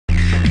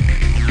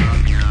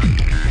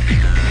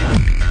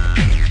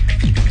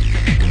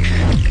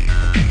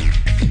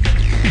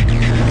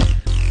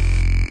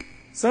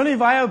Sony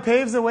Vaio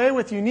paves the way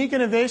with unique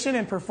innovation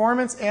in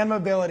performance and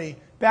mobility.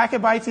 Back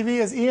at BuyTV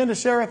is Ian to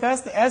share with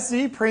us the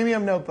SE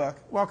Premium Notebook.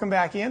 Welcome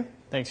back, Ian.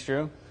 Thanks,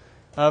 Drew.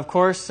 Of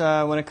course,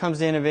 when it comes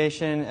to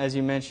innovation, as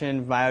you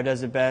mentioned, Vaio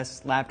does it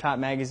best. Laptop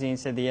Magazine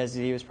said the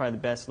SE was probably the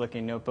best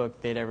looking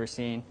notebook they'd ever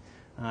seen.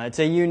 It's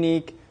a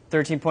unique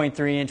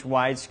 13.3-inch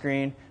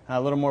widescreen,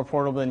 a little more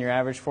portable than your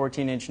average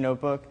 14-inch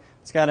notebook.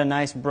 It's got a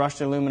nice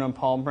brushed aluminum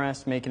palm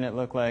rest, making it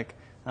look like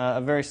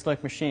a very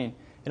slick machine.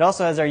 It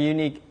also has our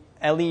unique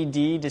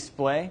LED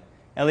display.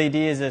 LED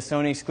is a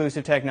Sony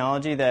exclusive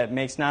technology that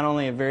makes not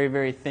only a very,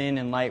 very thin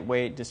and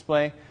lightweight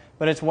display,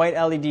 but it's white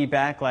LED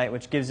backlight,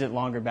 which gives it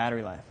longer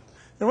battery life.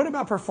 And what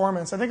about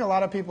performance? I think a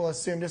lot of people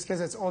assume just because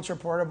it's ultra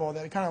portable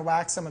that it kind of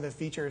lacks some of the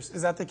features.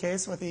 Is that the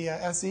case with the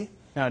SE?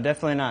 No,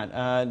 definitely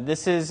not.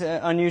 This is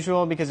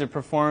unusual because it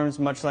performs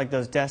much like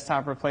those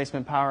desktop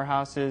replacement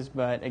powerhouses,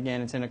 but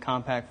again, it's in a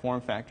compact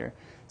form factor.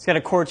 It's got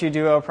a Core 2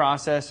 Duo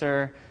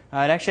processor.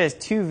 It actually has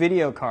 2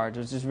 video cards,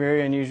 which is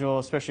very unusual,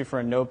 especially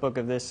for a notebook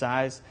of this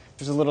size.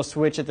 There's a little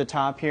switch at the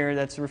top here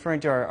that's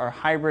referring to our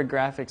hybrid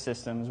graphics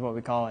system is what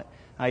we call it.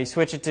 You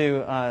switch it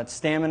to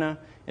Stamina.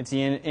 It's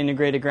the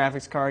integrated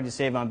graphics card. You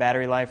save on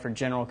battery life for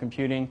general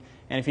computing.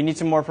 And if you need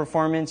some more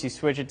performance, you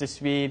switch it to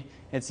Speed.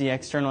 It's the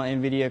external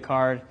NVIDIA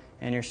card,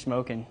 and you're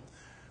smoking.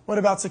 What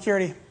about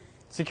security?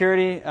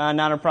 Security,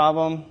 not a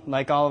problem.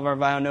 Like all of our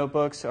Vaio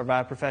notebooks, our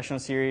Vaio Professional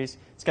series,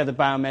 it's got the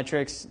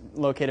biometrics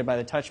located by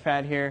the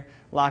touchpad here.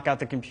 Lock out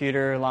the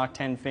computer, lock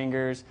 10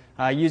 fingers.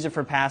 Use it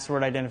for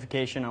password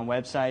identification on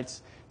websites.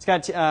 It's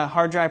got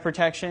hard drive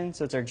protection,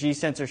 so it's our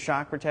G-sensor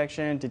shock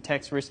protection,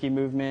 detects risky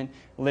movement,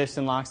 lifts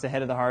and locks the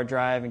head of the hard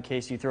drive in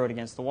case you throw it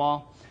against the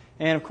wall.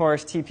 And of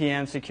course,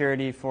 TPM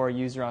security for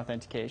user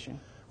authentication.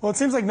 Well, it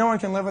seems like no one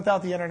can live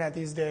without the internet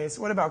these days.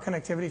 What about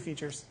connectivity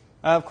features?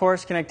 Of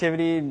course,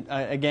 connectivity,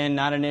 again,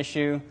 not an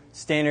issue.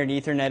 Standard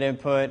Ethernet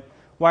input.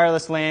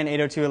 Wireless LAN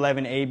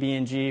 802.11a, B,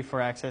 and G for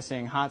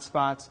accessing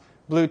hotspots.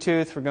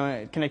 Bluetooth for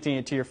connecting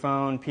it to your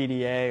phone,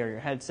 PDA, or your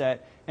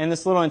headset. And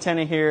this little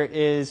antenna here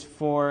is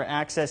for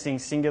accessing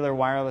Singular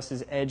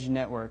Wireless's Edge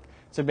network.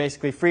 So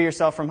basically, free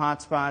yourself from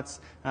hotspots,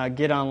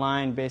 get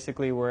online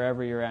basically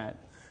wherever you're at.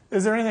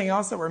 Is there anything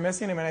else that we're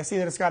missing? I mean, I see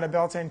that it's got a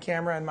built-in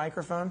camera and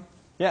microphone.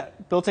 Yeah,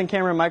 built-in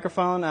camera and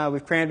microphone.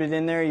 We've crammed it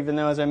in there, even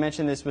though, as I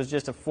mentioned, this was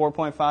just a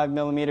 4.5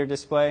 millimeter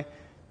display.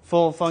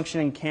 Full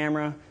functioning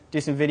camera, do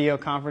some video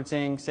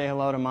conferencing, say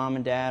hello to mom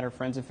and dad or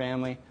friends and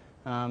family.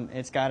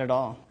 It's got it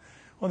all.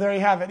 Well, there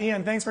you have it.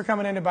 Ian, thanks for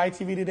coming into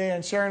BuyTV today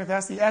and sharing with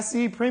us the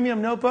SE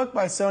Premium Notebook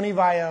by Sony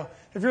Vaio.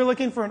 If you're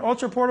looking for an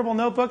ultra-portable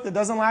notebook that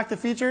doesn't lack the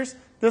features,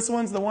 this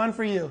one's the one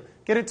for you.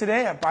 Get it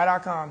today at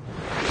buy.com.